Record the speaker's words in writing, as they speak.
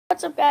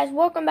What's up, guys?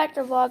 Welcome back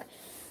to the vlog.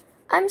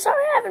 I'm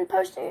sorry I haven't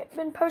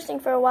been posting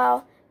for a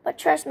while, but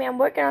trust me, I'm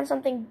working on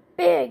something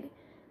big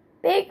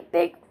for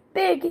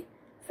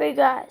you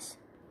guys.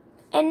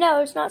 And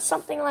no, it's not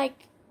something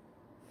like,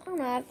 I don't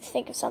know, I have to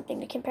think of something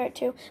to compare it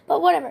to,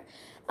 but whatever.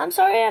 I'm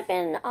sorry I've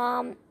been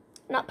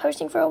not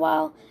posting for a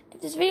while.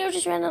 If this video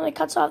just randomly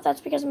cuts off,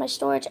 that's because of my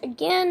storage.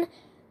 Again,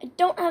 I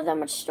don't have that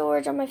much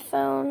storage on my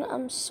phone.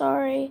 I'm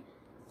sorry.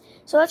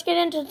 So let's get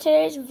into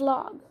today's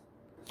vlog.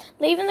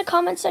 Leave in the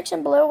comment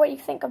section below what you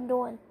think I'm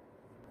doing.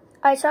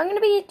 Alright, so I'm going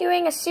to be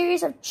doing a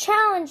series of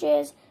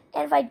challenges,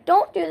 and if I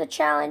don't do the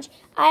challenge,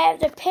 I have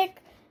to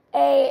pick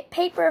a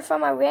paper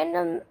from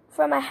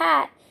a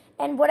hat,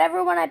 and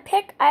whatever one I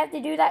pick, I have to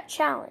do that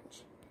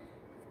challenge.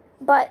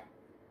 But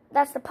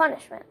that's the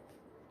punishment.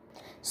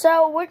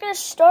 So we're going to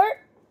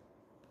start,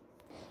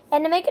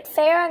 and to make it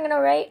fair, I'm going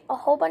to write a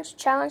whole bunch of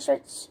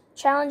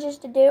challenges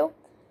to do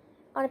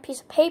on a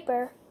piece of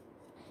paper,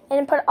 and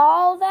then put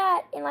all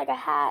that in like a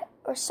hat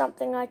or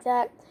something like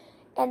that,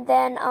 and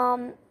then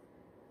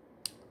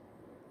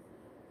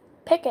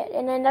pick it,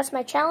 and then that's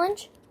my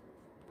challenge.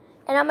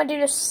 And I'm gonna do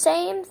the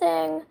same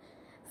thing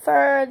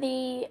for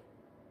the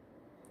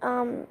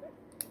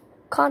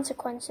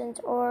consequences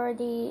or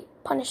the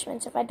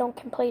punishments if I don't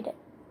complete it.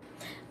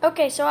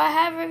 Okay, so I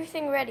have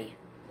everything ready.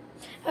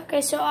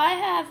 Okay, so I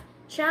have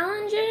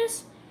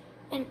challenges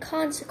and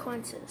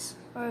consequences,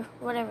 or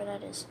whatever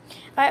that is.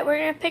 Alright, we're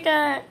gonna pick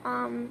a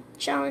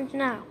challenge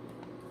now.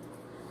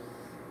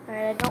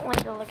 Alright, I don't want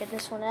you to look at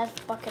this one. It has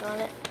a bucket on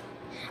it.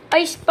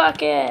 Ice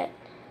bucket!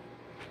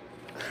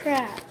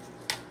 Crap.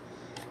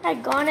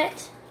 Daggone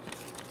it.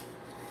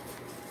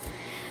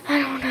 I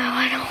don't know.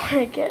 I don't want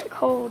to get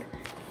cold.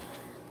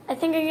 I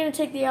think I'm going to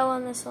take the L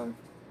on this one.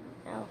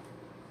 L.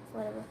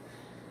 Whatever.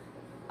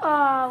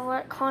 Oh,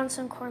 what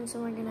consequence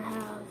am I going to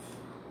have?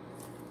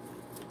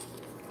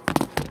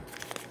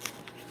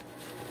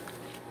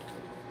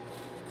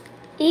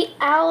 Eat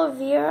aloe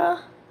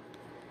vera?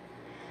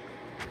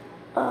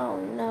 Oh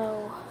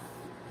no.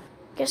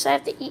 Guess I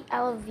have to eat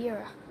aloe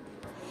vera.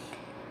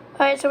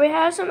 Alright, so we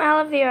have some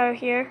aloe vera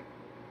here.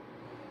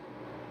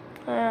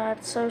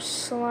 It's so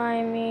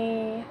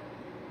slimy.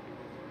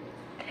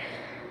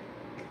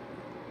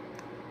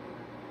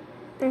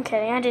 I'm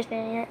kidding, I just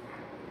didn't eat it.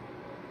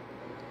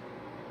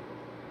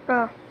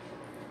 Oh.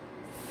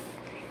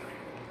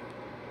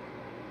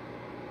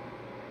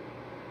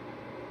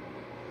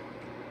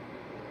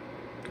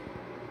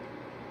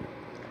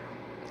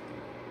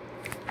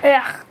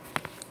 Ugh.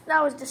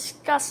 That was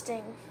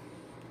disgusting.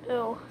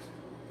 Ew.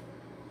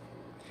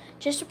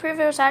 Just to prove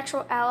it was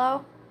actual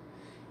aloe,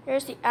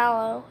 here's the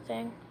aloe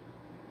thing.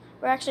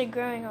 We're actually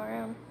growing our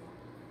own.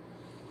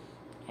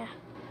 Yeah.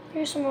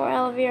 Here's some more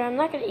aloe vera. I'm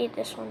not going to eat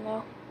this one,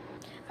 though.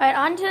 Alright,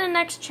 on to the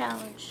next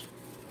challenge.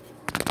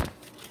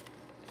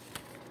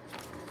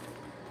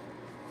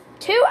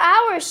 2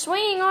 hours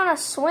swinging on a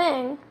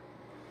swing.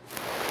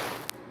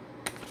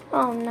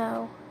 Oh,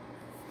 no.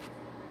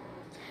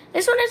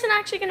 This one isn't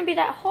actually going to be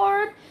that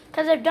hard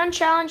because I've done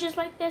challenges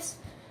like this.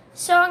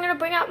 So I'm going to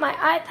bring out my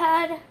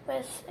iPad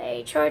with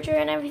a charger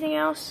and everything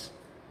else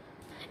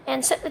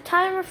and set the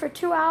timer for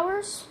 2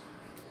 hours.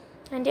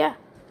 And yeah.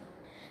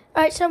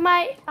 Alright, so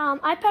my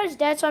iPad is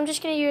dead, so I'm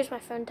just going to use my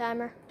phone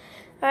timer.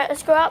 Alright,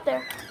 let's go out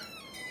there.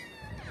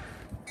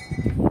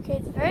 Okay,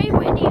 it's very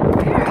windy and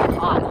very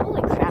hot.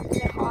 Holy crap, is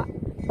it hot.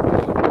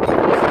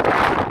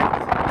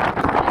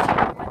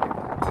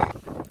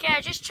 Okay,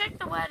 I just checked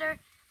the weather.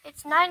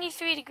 It's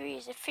 93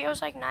 degrees. It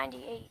feels like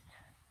 98.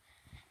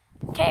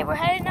 Okay, we're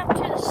heading up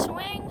to the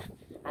swing.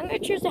 I'm going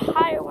to choose the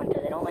higher one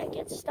because I don't want to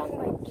get stung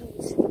by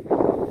bees.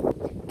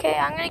 Okay,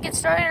 I'm going to get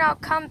started and I'll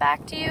come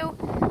back to you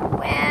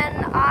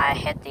when I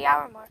hit the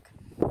hour mark.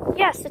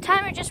 Yes, the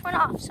timer just went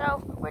off,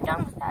 so we're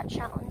done with that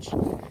challenge.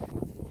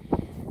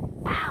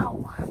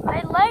 Ow,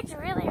 my legs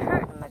really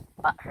hurt and my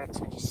butt hurts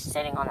from just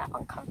sitting on that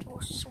uncomfortable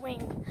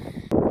swing.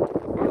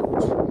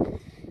 Ouch.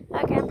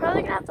 Okay, I'm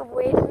probably going to have to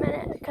wait a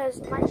minute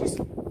because my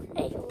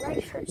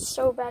legs hurt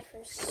so bad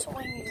from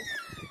swinging.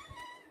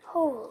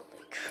 Holy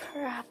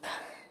crap.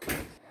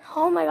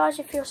 Oh my gosh,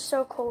 it feels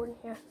so cold in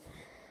here.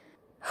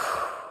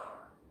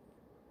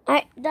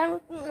 Alright, done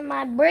with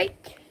my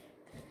break.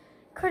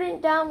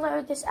 Couldn't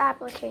download this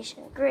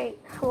application. Great.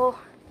 Well,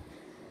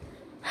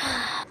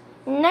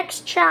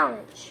 next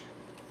challenge.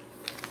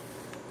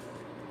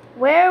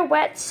 Wear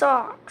wet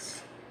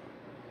socks.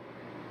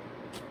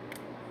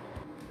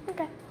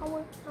 Okay, I'll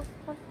wear.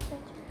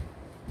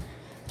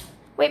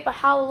 Wait, but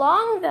how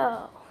long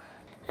though?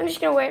 I'm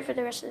just gonna wear it for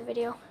the rest of the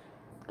video.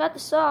 Got the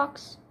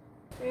socks.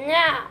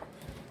 Now,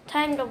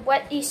 time to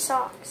wet these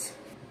socks.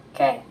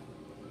 Okay.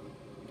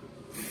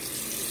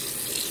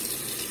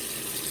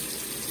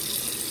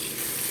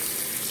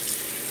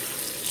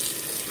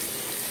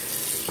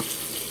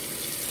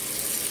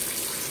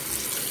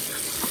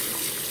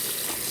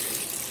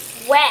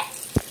 Wet.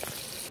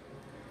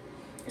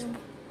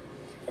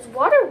 Is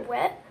water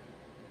wet?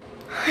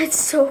 It's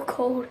so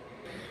cold.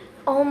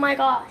 Oh my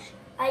gosh.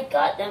 I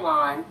got them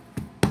on.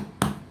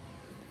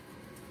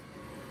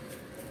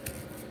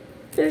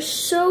 They're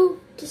so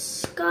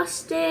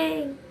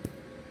disgusting.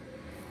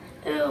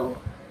 Ew.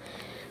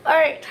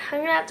 Alright, I'm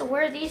gonna have to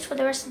wear these for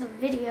the rest of the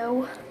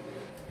video.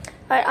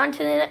 Alright, on to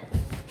the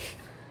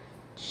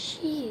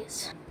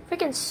jeez.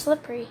 Freaking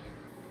slippery.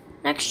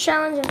 Next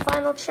challenge and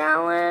final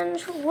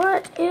challenge.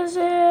 What is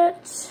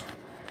it?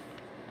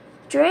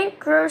 Drink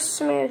gross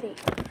smoothie.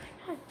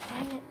 God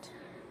dang it.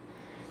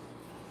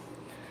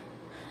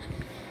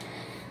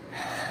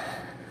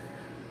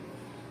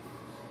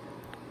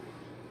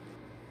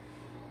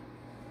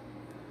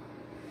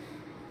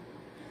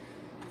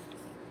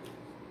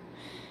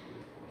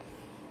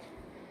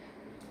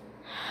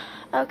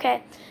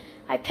 Okay,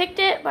 I picked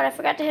it, but I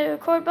forgot to hit the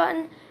record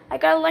button. I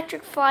got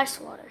electric fly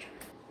swatter.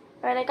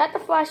 Alright, I got the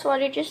fly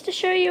swatter just to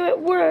show you it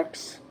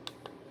works.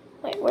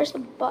 Wait, where's the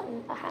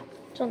button? Aha,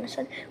 it's on this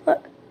side.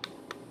 Look.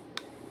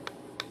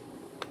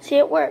 See,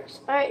 it works.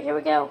 Alright, here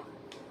we go.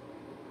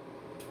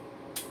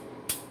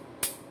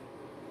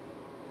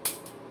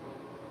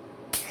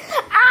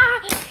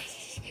 Ah!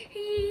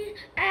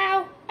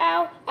 Ow,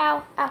 ow,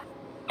 ow, ow.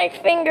 My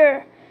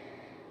finger.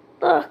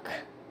 Look.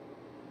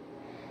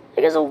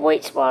 There's a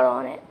white spot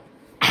on it.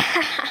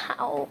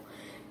 Ow.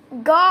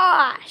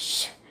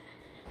 Gosh.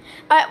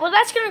 Alright, well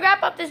that's gonna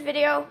wrap up this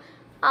video.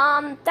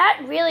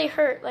 That really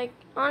hurt. Like,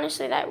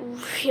 honestly, that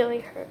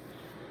really hurt.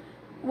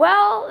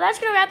 Well, that's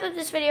gonna wrap up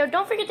this video.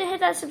 Don't forget to hit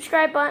that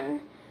subscribe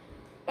button.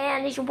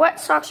 And these wet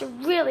socks are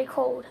really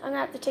cold. I'm gonna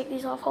have to take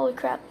these off. Holy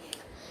crap.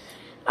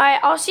 Alright,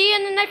 I'll see you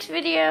in the next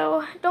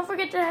video. Don't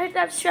forget to hit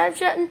that subscribe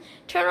button,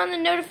 turn on the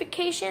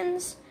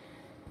notifications,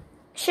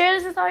 share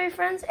this with all your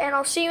friends, and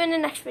I'll see you in the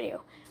next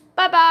video.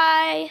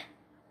 Bye-bye.